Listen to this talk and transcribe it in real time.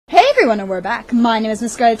everyone, and we're back. My name is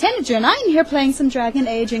MissScarletTanager, and I'm here playing some Dragon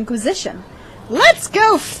Age Inquisition. Let's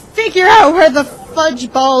go figure out where the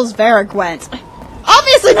fudge balls Varric went.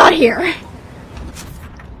 Obviously not here!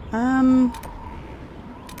 But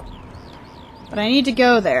I need to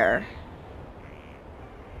go there.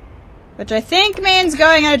 Which I think means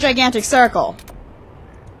going in a gigantic circle.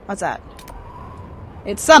 What's that?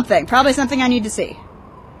 It's something. Probably something I need to see.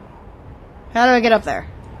 How do I get up there?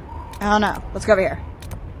 I don't know. Let's go over here.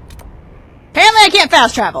 Apparently I can't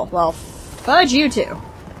fast travel. Well, fudge you too.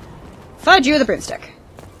 Fudge you the broomstick.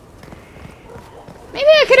 Maybe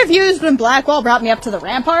I could have used when Blackwall brought me up to the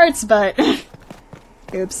ramparts, but...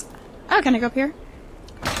 Oops. Oh, can I go up here?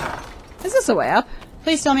 Is this a way up?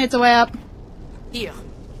 Please tell me it's a way up. Here.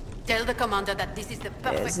 Tell the commander that this is the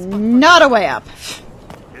perfect It's spot. not a way up.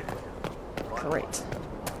 Great.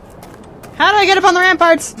 How do I get up on the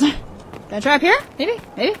ramparts? Can I try up here? Maybe?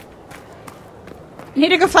 Maybe? I need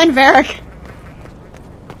to go find Varric.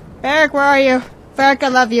 Varric, where are you? Varric, I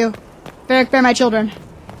love you. Varric, bear my children.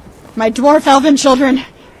 My dwarf elven children.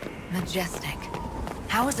 Majestic.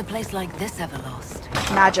 How is a place like this ever lost?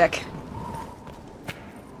 Magic.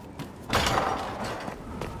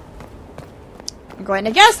 I'm going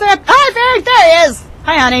to guess that. Hi, Varric, there he is!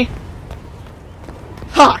 Hi, honey.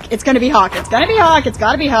 Hawk. It's gonna be Hawk. It's gonna be Hawk. It's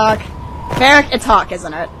gotta be Hawk. Varric, it's Hawk,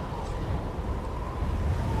 isn't it?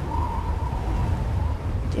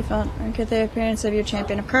 Default. Get the appearance of your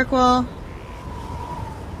champion of Kirkwall.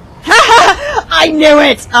 I knew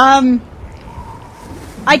it!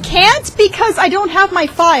 I can't because I don't have my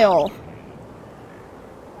file.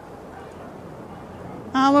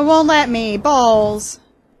 Oh, it won't let me. Balls.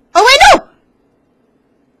 Oh, wait, no!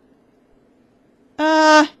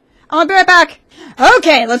 I'll be right back.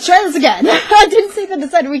 Okay, let's try this again. I didn't see that it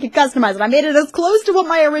said we could customize it. I made it as close to what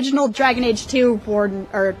my original Dragon Age 2 Warden,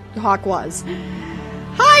 or Hawk was.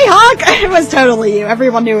 Hi, Hawk! It was totally you.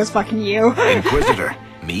 Everyone knew it was fucking you. Inquisitor,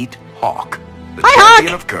 meet Hawk, the Hi,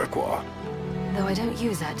 champion Hawk! of Kirkwall. Though I don't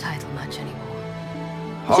use that title much anymore.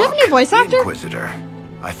 Do you have a new voice the actor? Inquisitor.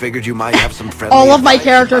 I figured you might have some friendly All of my advice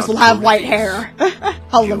characters will about have white Corypheus. hair.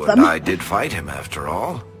 All You of and them. I did fight him after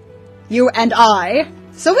all. You and I.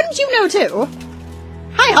 So wouldn't you know too?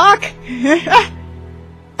 Hi, Hawk!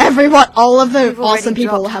 Everyone, all of the You've already awesome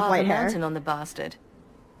people dropped have half white a hair. mountain on the bastard.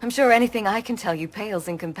 I'm sure anything I can tell you pales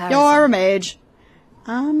in comparison. You're a mage.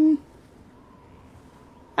 I've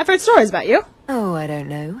heard stories about you. Oh, I don't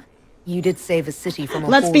know. You did save a city from a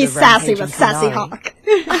Let's horde be of sassy rampaging with Sassy Kunari. Hawk.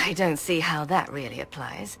 I don't see how that really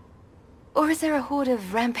applies. Or is there a horde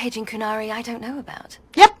of rampaging Kunari I don't know about?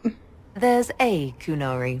 Yep. There's a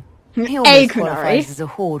Kunari. A He almost Kunari. qualifies as a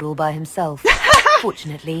horde all by himself.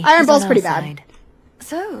 Fortunately, Iron he's Ball's on pretty our bad. side.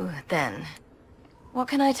 So, then, what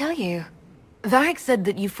can I tell you? Varric said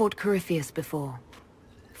that you fought Corypheus before.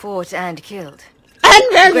 Fought and killed. And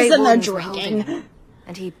Varric Grey is in there Wardens were holding drinking. him,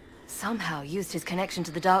 and he somehow used his connection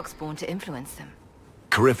to the Darkspawn to influence them.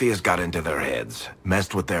 Corypheus got into their heads,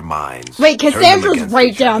 messed with their minds. Wait, turned them Cassandra's against right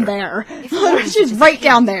each down other. there. If the Wardens She's had right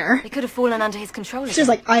down disappeared, there. They could have fallen under his control again. She's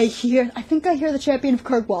like, I think I hear the champion of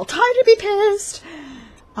Kirkwall. Time to be pissed.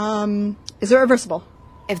 Is it reversible?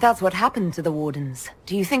 If that's what happened to the Wardens,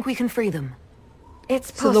 do you think we can free them? It's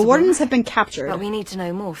So possible. the Wardens have been captured. But we need to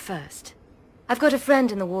know more first. I've got a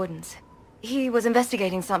friend in the Wardens. He was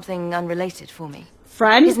investigating something unrelated for me.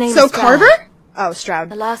 Friend? His name So is Stroud. Carver? Oh, Stroud.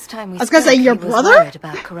 The last time we I was gonna say, spoke, your he was brother? worried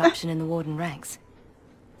about corruption in the Warden ranks.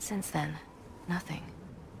 Since then, nothing.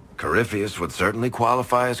 Corypheus would certainly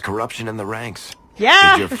qualify as corruption in the ranks.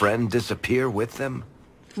 Yeah. Did your friend disappear with them?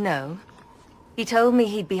 No. He told me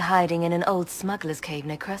he'd be hiding in an old smuggler's cave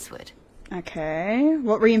near Crestwood. Okay.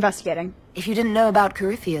 What were you investigating? If you didn't know about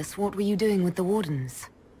Corypheus, what were you doing with the Wardens?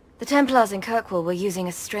 The Templars in Kirkwall were using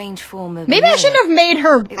a strange form of... Maybe I shouldn't have made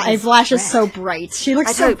her It was eyelashes so red. bright. She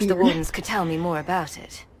looks I'd so hoped the weird. Wardens could tell me more about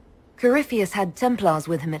it. Corypheus had Templars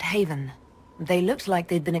with him at Haven. They looked like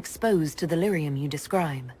they'd been exposed to the lyrium you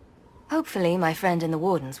describe. Hopefully, my friend in the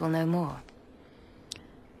Wardens will know more.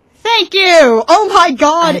 Thank you! Oh my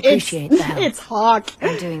god, I appreciate it's, that. it's Hawk.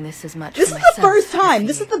 I'm doing this as much This for is myself the first as time, for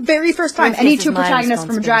this you. is the very first time Corypheus any is two my protagonists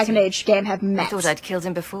from a Dragon responsibility. Age game have I met. thought I'd killed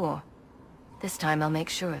him before. This time I'll make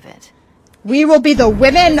sure of it. We will be the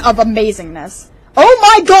women of amazingness. Oh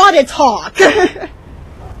my god, it's Hawk!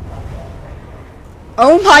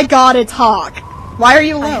 Oh my god, it's Hawk. Why are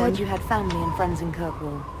you I alone? heard you had family and friends in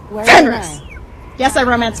Kirkwall. Where are Fenris! they? Yes, I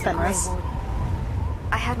romanced Fenris.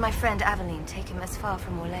 I had my friend Aveline take him as far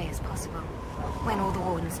from Orlais as possible. When all the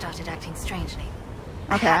Wardens started acting strangely,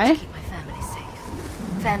 I had Okay. to keep my family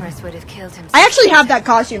safe. Fenris would have killed him. I actually have that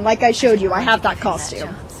costume, like I showed you. I have that Give him costume.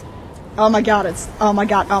 chance. Oh my god, it's... Oh my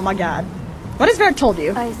god, oh my god. What has Varric told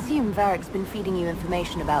you? I assume Varric's been feeding you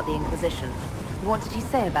information about the Inquisition. What did he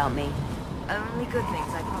say about me? Only good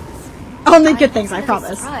things, I promise. Only good things, I I'm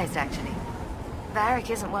promise. surprised, actually. Varric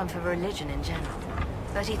isn't one for religion in general,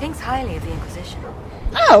 but he thinks highly of the Inquisition.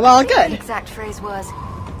 Oh, well, I think good. The exact phrase was,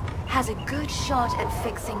 has a good shot at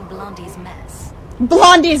fixing Blondie's mess.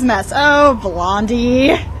 Blondie's mess. Oh, Blondie.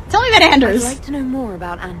 Tell me about Anders. I'd like to know more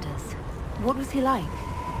about Anders. What was he like?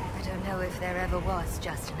 I don't know if there ever was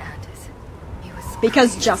just an Anders. He was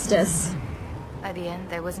Because crazy. justice. By the end,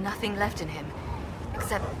 there was nothing left in him,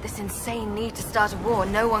 except this insane need to start a war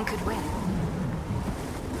no one could win.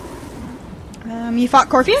 You fought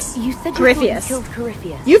Corpheus? You said you thought you Corypheus. killed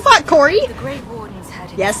Corypheus. You fought Cory? The Grey Wardens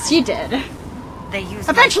had it. Yes, she did. They used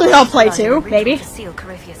Eventually my they'll play blood in a too, ritual maybe. to seal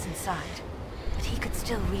Corypheus inside, but he could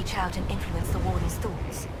still reach out and influence the Warden's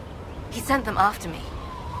thoughts. He sent them after me,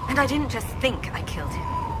 and I didn't just think I killed him.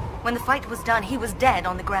 When the fight was done, he was dead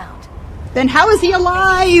on the ground. Then how is he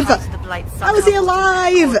alive? The blight How is he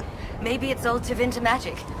alive? Maybe it's all Tevinter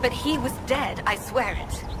magic, but he was dead, I swear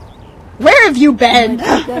it. Where have you been?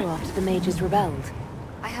 Where did you go after the mages rebelled?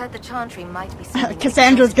 I heard the Chantry might be sending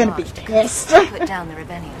Cassandra's gonna be exhausted pissed. march to put down the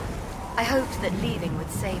rebellion. I hoped that leaving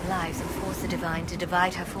would save lives and force the Divine to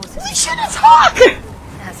divide her forces. Holy shit, it's Hawk!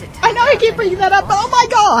 As it I know I keep bringing that up, but oh my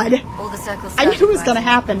god! all the circles I knew it was started gonna rising,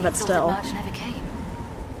 happen, but thought still. the march never came.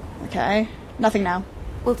 Okay, nothing now.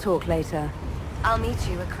 We'll talk later. I'll meet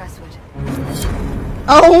you at Crestwood.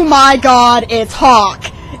 Oh my god, it's Hawk!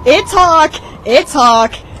 It's Hawk! It's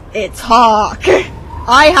Hawk! It's Hawk!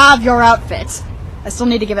 I have your outfit. I still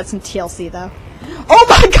need to give it some TLC though. Oh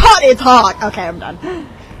my god, it's Hawk! Okay, I'm done.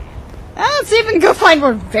 Let's see if we can go find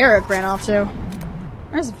where Varric ran off to.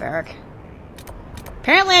 Where's Varric?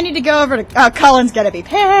 Apparently I need to go over to... Cullen's gonna be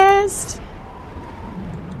pissed.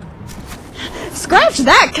 Scratch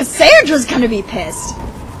that! Cassandra's gonna be pissed.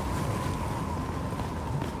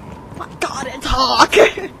 My god, it's Hawk!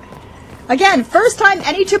 Again, first time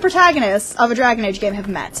any two protagonists of a Dragon Age game have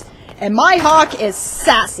met. And my Hawk is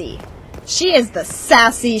sassy. She is the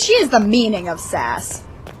sassy. She is the meaning of sass.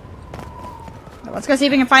 Now let's go see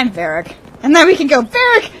if we can find Varric. And then we can go,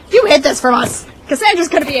 Varric, you hid this from us! Cassandra's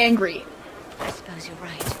gonna be angry. I suppose you're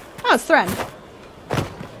right. Oh, it's Thren.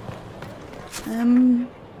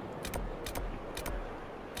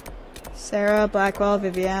 Sarah, Blackwell,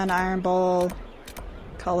 Vivienne, Iron Bowl,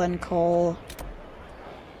 Cullen, Cole.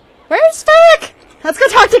 Where's Varric? Let's go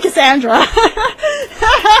talk to Cassandra.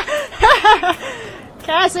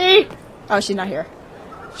 Cassie! Oh, she's not here.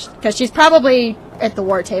 Because she's probably at the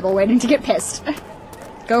war table waiting to get pissed.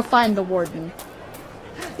 Go find the Warden.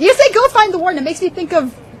 You say go find the Warden, it makes me think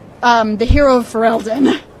of the hero of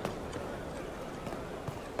Ferelden.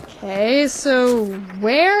 Okay, so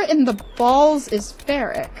where in the balls is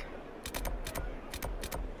Varric?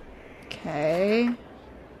 Okay.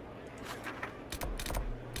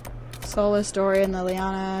 Solus, Dorian,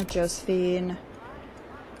 Liliana, Josephine.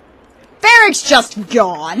 Varric's just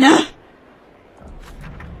gone!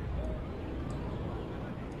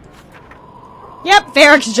 Yep,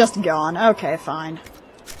 Varric's just gone. Okay, fine.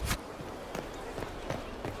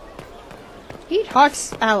 Eat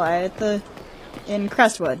Hawk's ally at in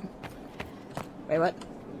Crestwood. Wait, what?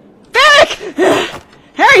 Varric!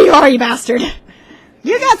 There you are, you bastard!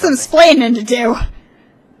 You got some splaining to do.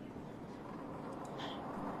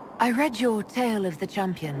 I read your Tale of the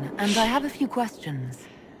Champion, and I have a few questions.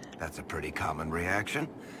 That's a pretty common reaction.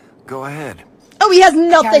 Go ahead. Oh, he has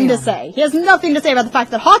nothing to Carry on. say. He has nothing to say about the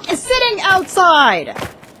fact that Hawk is sitting outside.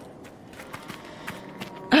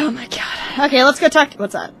 Oh my god. Okay, let's go talk.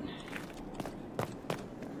 What's that?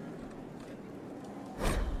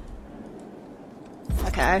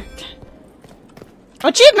 Okay.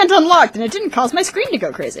 Achievement unlocked, and it didn't cause my screen to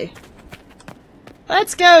go crazy.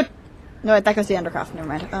 Let's go. No, wait, that goes to the Undercroft. Never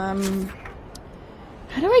mind.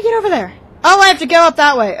 How do I get over there? Oh, I have to go up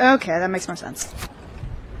that way. Okay, that makes more sense.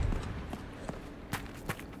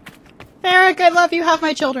 Varric, I love you. Have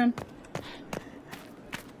my children.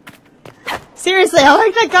 Seriously, I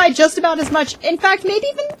like that guy just about as much. In fact, maybe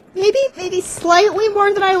even, maybe slightly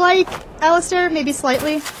more than I like Alistair. Maybe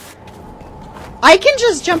slightly. I can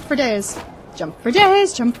just jump for days. Jump for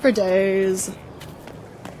days, jump for days.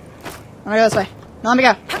 I'm gonna go this way. No, let me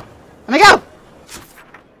go. Let me go!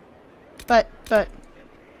 But...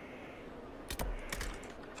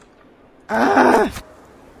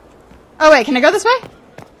 Oh wait, can I go this way?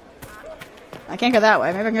 I can't go that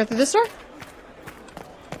way. Maybe I can go through this door?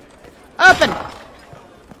 Open! I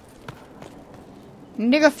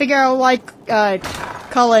need to go figure out, like,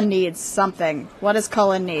 Cullen needs something. What does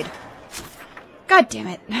Cullen need? God damn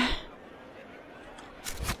it.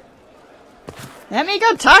 Let me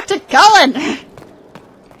go talk to Cullen! I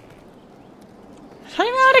don't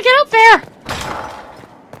even know how to get up there!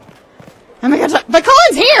 Oh my god, but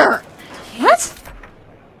Cullen's here! What?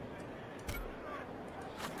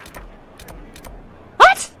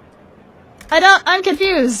 What? I'm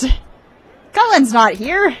confused. Cullen's not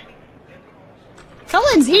here.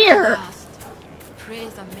 Cullen's here! You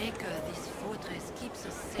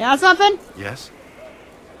got something? Yes?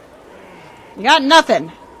 You got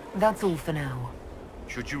nothing. That's all for now.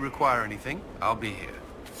 Should you require anything, I'll be here.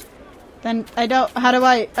 Then I don't, how do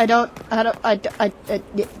I fine!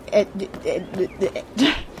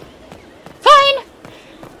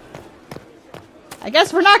 I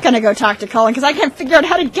guess we're not gonna go talk to Cullen because I can't figure out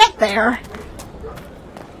how to get there.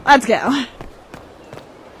 Let's go.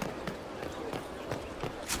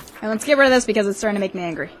 And let's get rid of this because it's starting to make me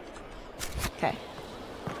angry. Okay.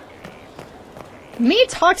 Me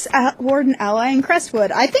talks at Warden Ally in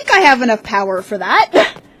Crestwood. I think I have enough power for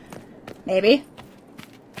that. Maybe.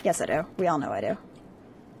 Yes, I do. We all know I do.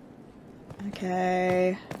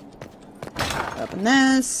 Okay. Open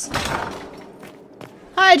this.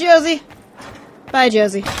 Hi, Josie. Bye,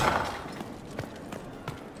 Josie.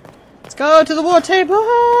 Let's go to the war table.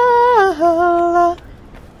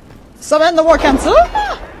 Summon the war council.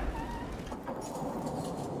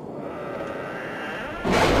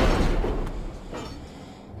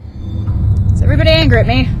 Is everybody angry at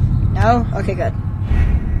me? No? Okay, good.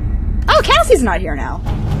 Oh, Cassie's not here now.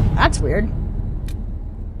 That's weird.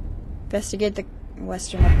 Investigate the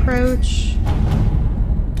western approach.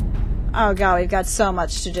 Oh god, we've got so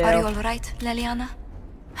much to do. Are you alright, Leliana?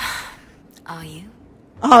 Are you?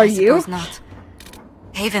 Are I you? suppose not.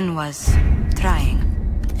 Haven was trying.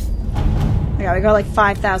 Oh god, we got like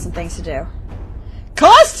 5,000 things to do.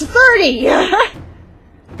 Cost 30!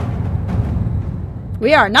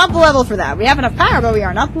 We are not the level for that. We have enough power, but we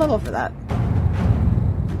are not the level for that.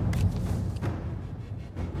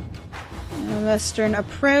 Western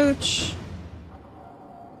approach.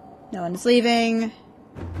 No one is leaving.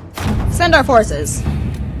 Send our forces.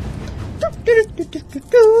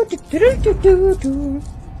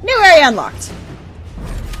 New area unlocked.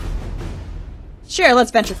 Sure,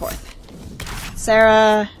 let's venture forth.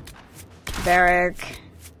 Sarah. Varric.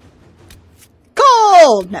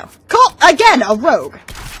 Cole! No. Cole! Again, a rogue!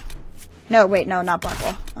 No, wait, no, not Black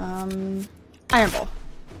Bull. Iron Bull.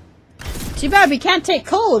 Too bad we can't take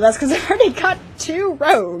Cole with us because I've already got 2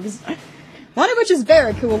 rogues. One of which is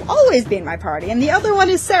Varric, who will always be in my party, and the other one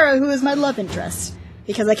is Sarah, who is my love interest.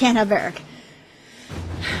 Because I can't have Varric.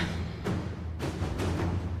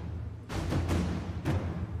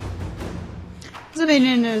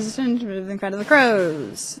 Submitting is in front of the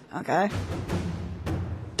crows. Okay.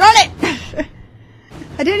 Darn it!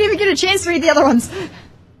 I didn't even get a chance to read the other ones.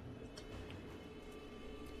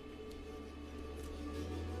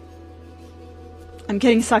 I'm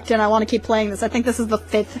getting sucked in. I want to keep playing this. I think this is the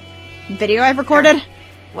 5th video I've recorded.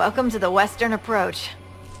 Welcome to the Western Approach.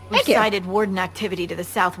 Thank We've you. sighted Warden activity to the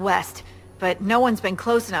southwest, but no one's been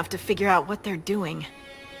close enough to figure out what they're doing.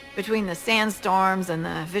 Between the sandstorms and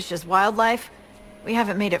the vicious wildlife, we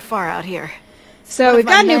haven't made it far out here. So we've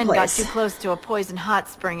got a new One of my men got place. too close to a poison hot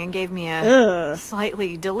spring and gave me a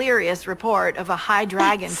slightly delirious report of a high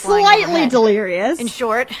dragon flying Slightly overhead. delirious. In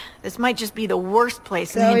short, this might just be the worst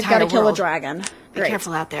place in So the we've got entire to kill a world. dragon. Be Great.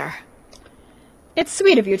 careful out there. It's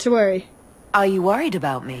sweet of you to worry. Are you worried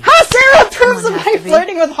about me? Ha! Sarah approves of Someone has my to be.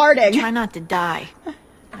 flirting with Harding. Try not to die.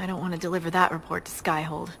 I don't want to deliver that report to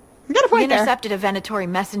Skyhold. You got a We point there. intercepted a Venatori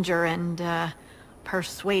messenger and,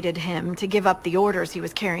 persuaded him to give up the orders he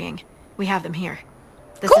was carrying. We have them here.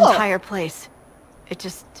 This Cool. entire place. It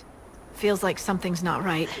just feels like something's not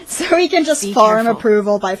right. So we can just Be farm careful.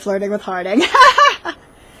 approval by flirting with Harding.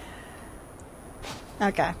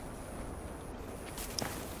 Okay.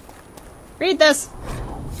 Read this.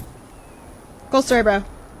 Cool story, bro.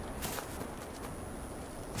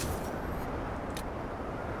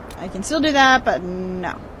 I can still do that, but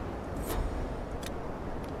no.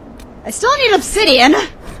 I still need obsidian.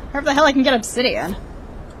 Where the hell I can get obsidian?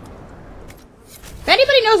 If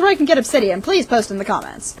anybody knows where I can get obsidian, please post in the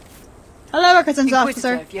comments. Hello, reconnaissance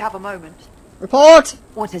officer. If you have a moment. Report.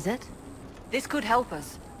 What is it? This could help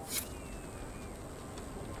us.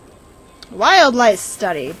 Wildlife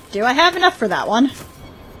study. Do I have enough for that one?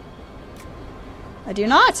 I do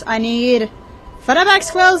not. I need featherback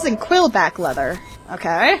squirrels and quillback leather.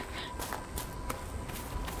 Okay.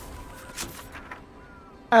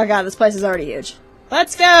 Oh god, this place is already huge.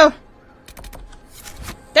 Let's go!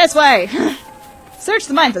 This way! Search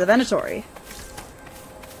the mine for the Venatori.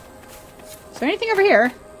 Is there anything over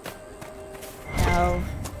here? No.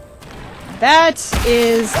 That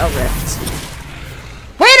is a rift.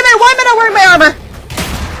 why am I not wearing my armor?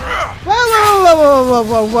 Whoa, whoa, whoa, whoa, whoa,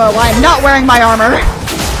 whoa, whoa, I'm not wearing my armor.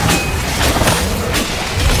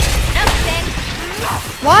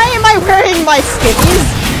 Why am I wearing my skivvies?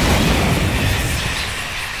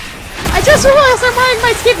 I just realized I'm wearing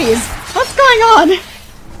my skivvies. What's going on?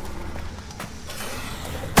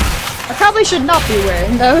 I probably should not be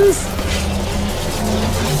wearing those.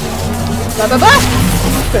 Ba-ba-ba!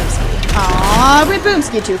 Boomski. Aw, we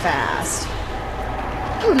boomski too fast.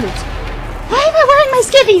 Ooh, loot. Why am I wearing my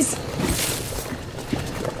skivvies?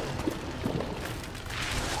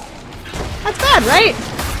 That's bad, right?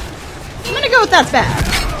 I'm gonna go with that's bad.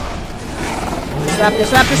 Disrupt,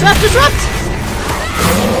 disrupt, disrupt, disrupt!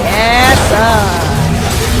 Yes,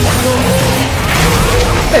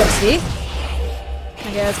 boomski.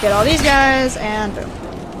 Okay, let's get all these guys, and boom.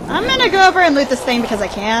 I'm gonna go over and loot this thing because I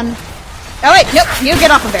can. Oh wait, nope, you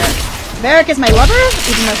get off of Varric. Varric is my lover,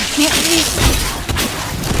 even though he can't be.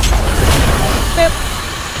 Boop.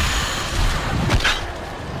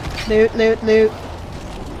 Loot, loot, loot.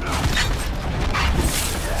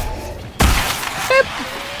 Boop.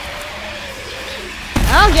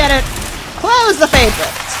 I'll get it. Close the fade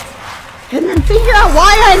rift. And then figure out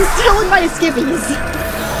why I'm still in my skivvies.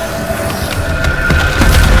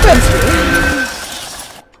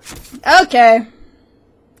 Okay.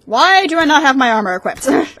 Why do I not have my armor equipped?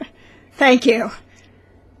 Thank you.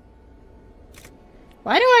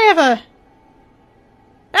 Why do I have a...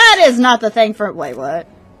 That is not the thing for... Wait, what?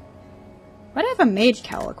 Why do I have a mage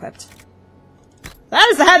cowl equipped? That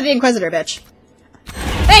is the head of the Inquisitor, bitch.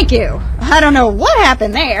 Thank you. I don't know what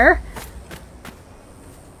happened there.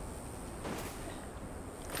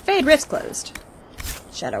 Fade rift's closed.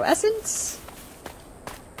 Shadow essence.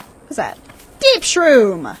 What's that? Deep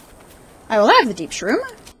shroom! I will have the deep shroom.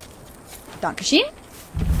 Donkashin.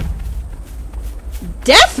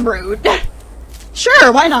 Death root?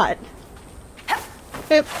 Sure, why not?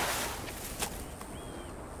 Boop.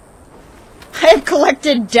 I have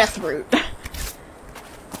collected death root.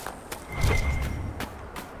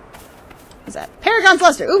 What's that? Paragon's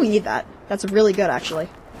Luster. Ooh, we need that. That's really good, actually.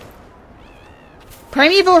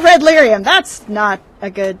 Primeval red lyrium. That's not a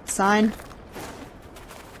good sign.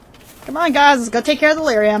 Come on, guys. Let's go take care of the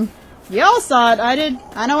lyrium. Y'all saw it. I did.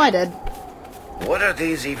 I know I did. What are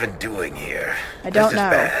these even doing here? I don't know.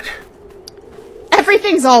 This is bad.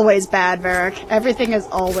 Everything's always bad, Varric. Everything is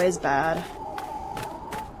always bad.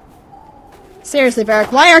 Seriously,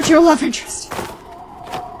 Varric, why aren't you a love interest?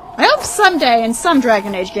 I hope someday in some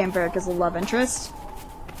Dragon Age game Varric is a love interest.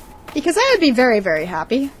 Because I would be very, very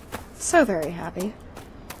happy. So very happy.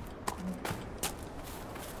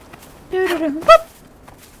 Boop.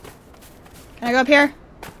 Can I go up here?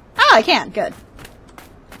 Oh, I can. Good.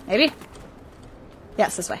 Maybe?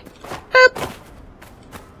 Yes, this way. Boop!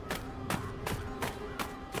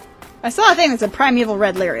 I saw a thing that said Primeval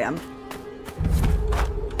Red Lyrium.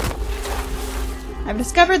 I've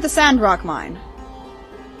discovered the Sandrock Mine.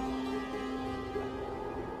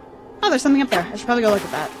 Oh, there's something up there. I should probably go look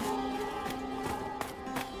at that.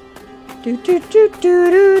 Do do do do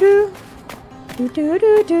do do. Do do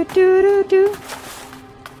do do do do do.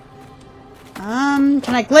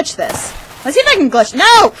 Can I glitch this? Let's see if I can glitch.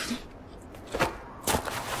 No!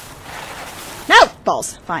 No!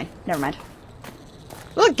 Balls. Fine. Never mind.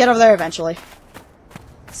 We'll get over there eventually.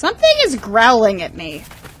 Something is growling at me.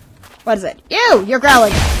 What is it? You! You're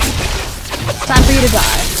growling. It's time for you to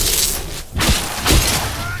die.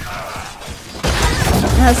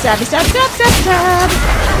 Stabby, stab, stab, stab, stab!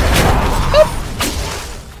 Boop.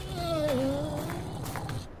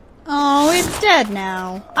 Oh, it's dead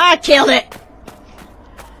now. I killed it!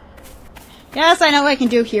 Yes, I know I can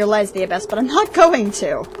do Here Lies the Abyss, but I'm not going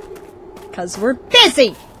to. Because we're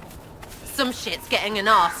busy! Some shit's getting an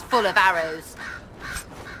arse full of arrows.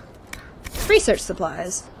 Research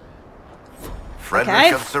supplies. Frederick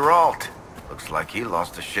Okay. of Seralt. Looks like he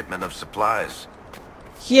lost a shipment of supplies.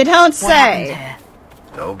 You don't What happened say. here?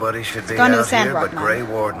 Nobody should be gone to the out here Sandrock but Mine. Grey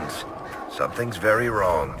Wardens. Something's very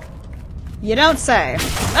wrong. You don't say.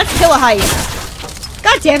 Let's kill a hyena.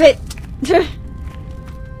 God damn it!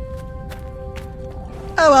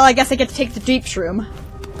 Oh well, I guess I get to take the deep shroom.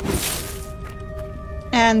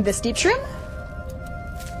 And this deep shroom?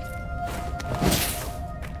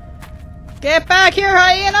 Get back here,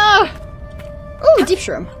 hyena! Ooh, deep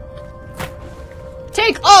shroom.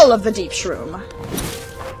 Take all of the deep shroom.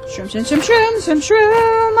 Shroom, shroom, shroom, shroom, shroom,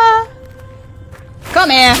 shroom. Come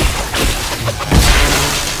here.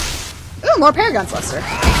 Ooh, more Paragon's Luster.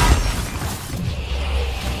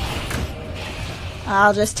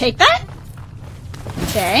 I'll just take that.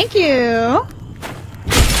 Thank you.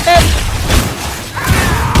 Boop.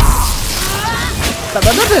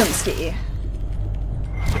 Ba-ba-ba-boomski.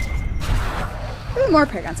 Ooh, more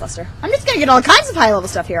Paragon Cluster. I'm just gonna get all kinds of high-level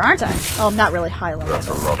stuff here, aren't I? Well, not really high-level. That's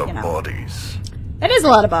a lot of bodies. It is a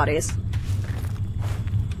lot of bodies.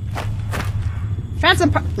 Found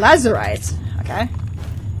some lazurites. Okay.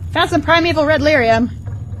 Found some primeval red lyrium.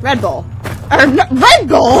 Red Bull. No, Red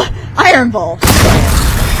Bull! Iron Bull.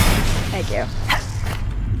 Thank you.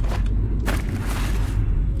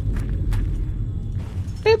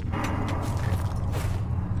 Boop.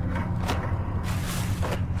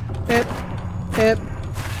 Boop. Boop.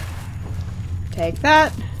 Take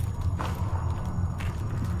that.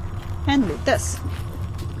 And loot this.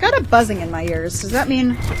 Got a buzzing in my ears. Does that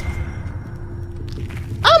mean...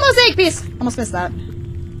 Almost 8 piece! Almost missed that.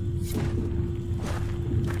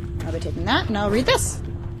 I'll be taking that, and I'll read this.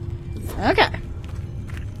 Okay.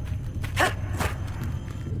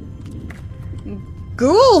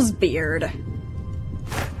 Ghoul's beard.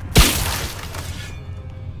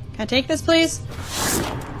 Can I take this, please?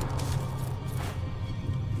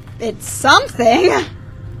 It's something!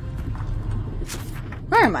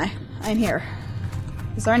 Where am I? I'm here.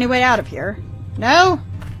 Is there any way out of here? No?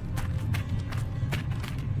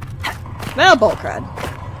 Well, bullcrud.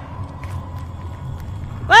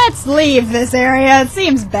 Let's leave this area. It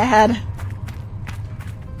seems bad.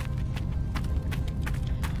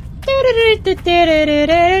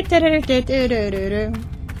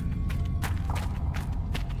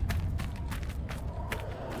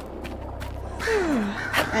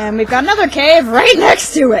 And we've got another cave right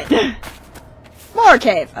next to it. More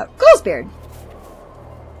cave. Oh, Ghoul's beard.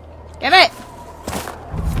 Give it.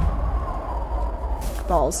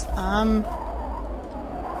 Balls.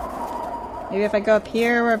 Maybe if I go up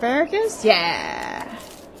here where Varric is? Yeah!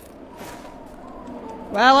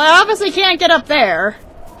 Well, I obviously can't get up there.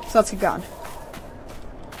 So let's keep going.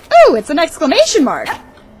 Ooh, it's an exclamation mark!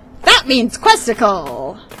 That means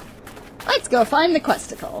questicle! Let's go find the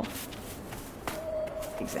questicle.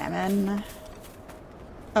 Examine.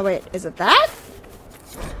 Oh wait, is it that?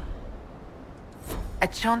 A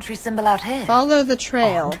chantry symbol out here. Follow the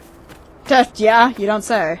trail. Yeah, you don't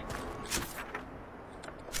say.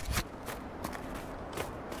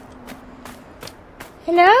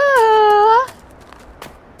 Hello?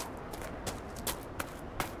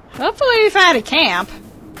 Hopefully we found a camp.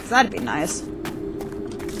 'Cause that'd be nice.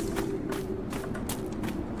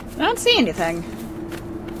 I don't see anything.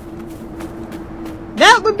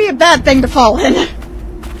 That would be a bad thing to fall in.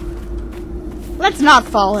 Let's not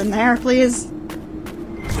fall in there, please.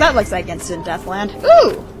 'Cause that looks like instant deathland.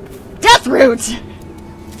 Ooh! Death root!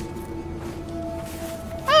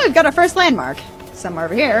 Oh, we've got our first landmark. Somewhere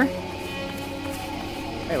over here.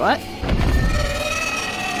 Wait, what?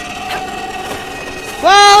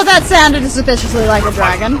 Well, that sounded suspiciously like a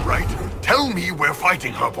dragon. Right. Tell me we're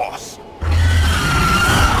fighting her boss.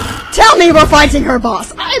 Tell me we're fighting her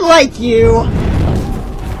boss! I like you!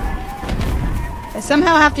 I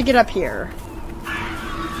somehow have to get up here.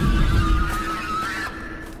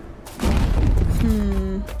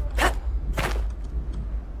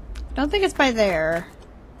 Don't think it's by there.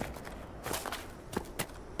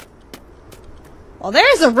 Well,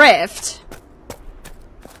 there's a rift.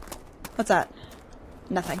 What's that?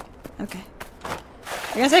 Nothing. Okay.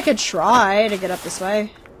 I guess I could try to get up this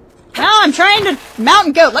way. No, I'm trying to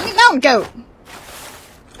mountain goat. Let me mountain goat.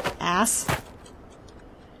 Ass.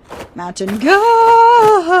 Mountain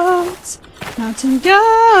goat. Mountain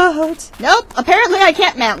goat. Nope. Apparently I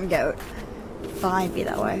can't mountain goat. Fine, be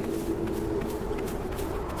that way.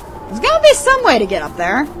 There's gotta be some way to get up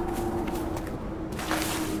there.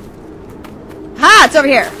 Ha! It's over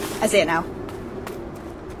here. I see it now.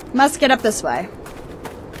 Must get up this way.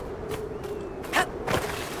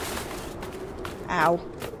 Ow.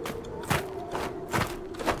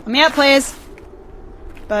 Let me up, please.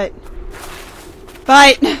 But...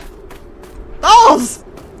 Balls!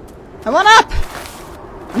 I want up!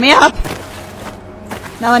 Let me up!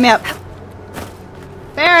 Now let me up.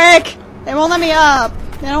 Varric! They won't let me up.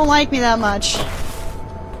 They don't like me that much.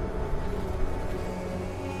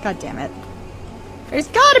 God damn it. There's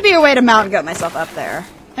gotta be a way to mountain goat myself up there.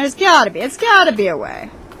 There's gotta be. It's gotta be a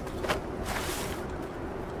way.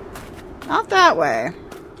 Not that way.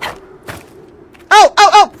 Oh!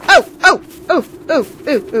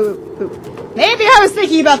 Maybe I was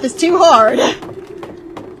thinking about this too hard.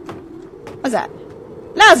 What's that?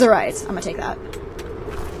 Lazurite. I'm gonna take that.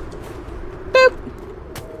 Boop.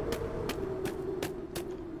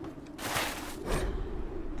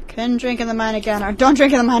 Couldn't drink in the mine again, or don't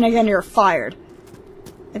drink in the mine again, you're fired.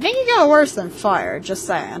 I think you got worse than fired, just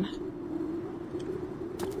saying.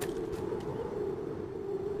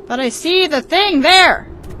 But I see the thing there!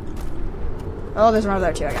 Oh, there's one over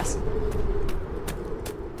there too, I guess.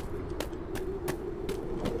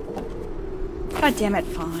 God damn it,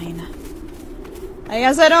 fine. I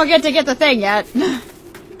guess I don't get to get the thing yet.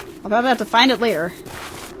 I'll probably have to find it later.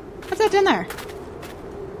 What's that in there?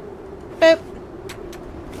 Boop.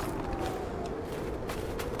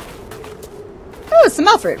 Oh, it's some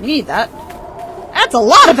elf fruit. We need that. That's a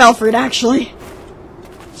lot of elf fruit, actually.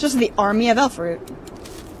 It's just the army of elf fruit.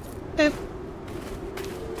 Boop.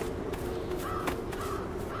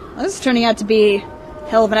 Well, this is turning out to be a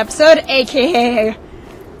hell of an episode, aka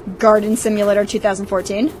Garden Simulator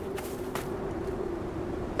 2014.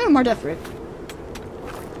 Oh, more death fruit.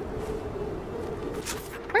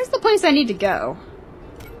 Where's the place I need to go?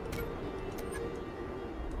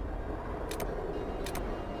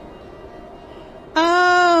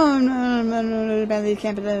 Oh, no, badly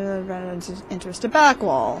can't be interest a back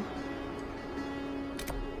wall.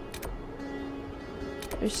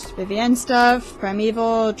 There's Vivienne stuff,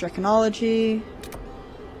 Primeval, Draconology,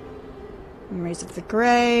 Memories of the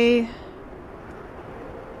Grey.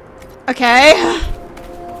 Okay.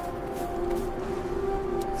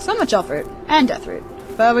 So much elf fruit and death fruit,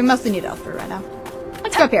 but we mostly need elf fruit right now.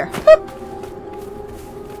 Let's go up here. Boop.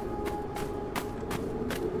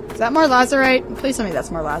 Is that more lazurite? Please tell me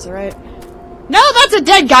that's more lazurite. No, that's a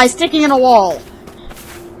dead guy sticking in a wall!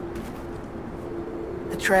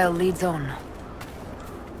 The trail leads on.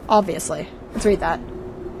 Obviously. Let's read that.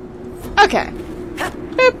 Okay.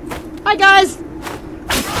 Boop. Hi, guys!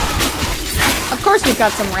 Of course we've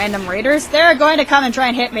got some random raiders. They're going to come and try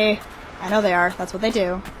and hit me. I know they are. That's what they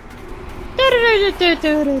do. I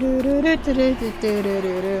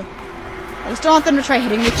just don't want them to try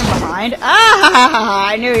hitting me from behind. Ah!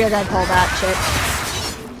 I knew you were gonna pull that shit.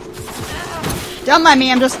 Don't mind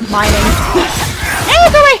me, I'm just mining. Hey,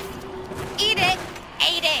 go away! Eat it!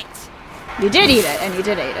 Ate it! You did eat it, and you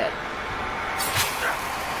did eat it.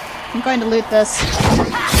 I'm going to loot this.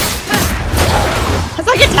 It's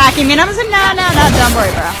like attacking me, and I'm just like, no, don't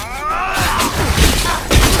worry, bro.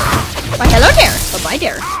 Why, hello there! Bye-bye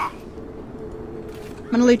there. I'm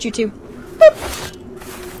gonna loot you too. Boop.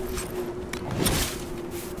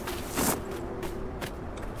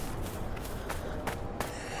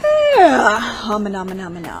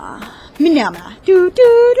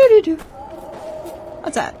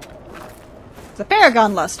 What's that? It's a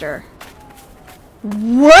Paragon Luster.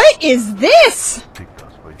 What is this?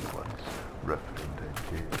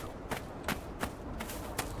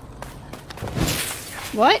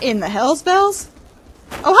 What in the hell's bells?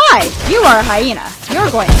 Oh, hi! You are a hyena.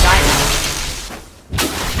 You're going to die now.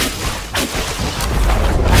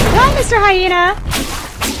 Hi, Mr. Hyena!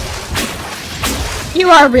 You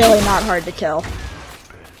are really not hard to kill.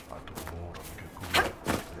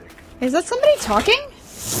 Is that somebody talking?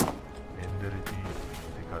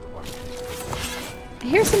 I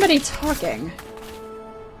hear somebody talking.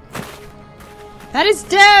 That is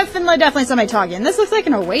definitely somebody talking. This looks like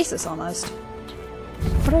an oasis almost.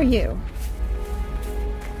 What are you?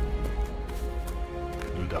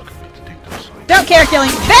 Don't care killing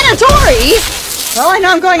Venatori! Well, I know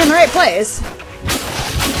I'm going in the right place.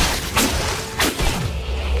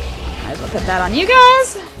 Might as well put that on you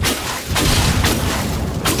guys.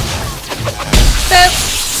 Boop.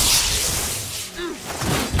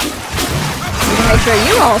 We can make sure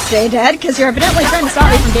you all stay dead, because you're evidently trying to stop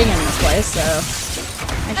me from being in this place, so...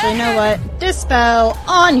 Actually, you know what? Dispel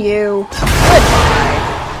on you. Goodbye.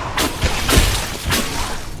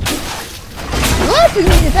 Life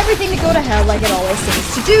needs everything to go to hell like it always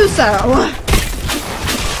seems to do so.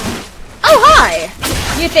 Oh, hi!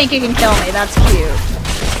 You think you can kill me, that's cute.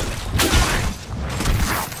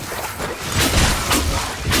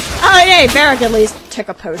 Oh, yay, Varric at least took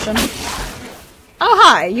a potion. Oh,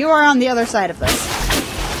 hi, you are on the other side of this.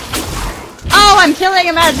 Oh, I'm killing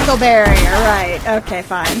a magical barrier, right. Okay,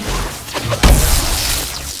 fine.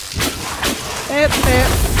 Boop, boop,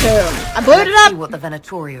 boom. I blew it up! See what the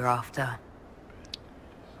Venatori are after.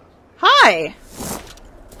 Hi!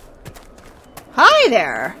 Hi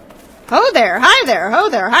there! Ho there! Hi there! Ho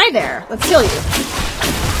there! Hi there! Let's kill you.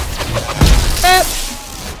 Boop.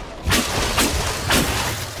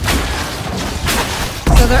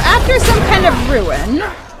 So they're after some kind of ruin.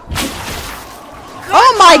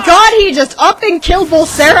 Oh my god, he just up and killed both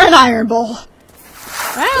Sarah and Iron Bull.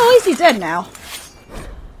 Well, at least he's dead now.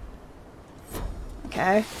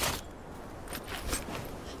 Okay.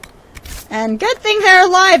 And good thing they're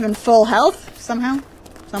alive and full health, somehow.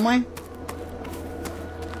 Some way.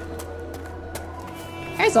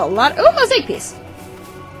 There's a lot. Ooh, mosaic piece.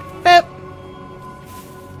 Boop.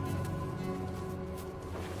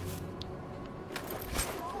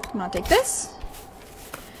 I'm gonna take this.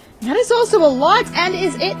 That is also a lot, and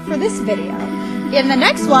is it for this video. In the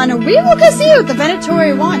next one, we will go see what the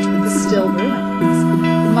Venatori want with the still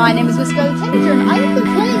ruins. My name is MissScarletTanager, and I have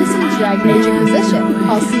been playing some Dragon Age Inquisition.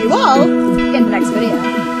 I'll see you all in the next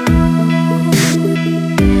video.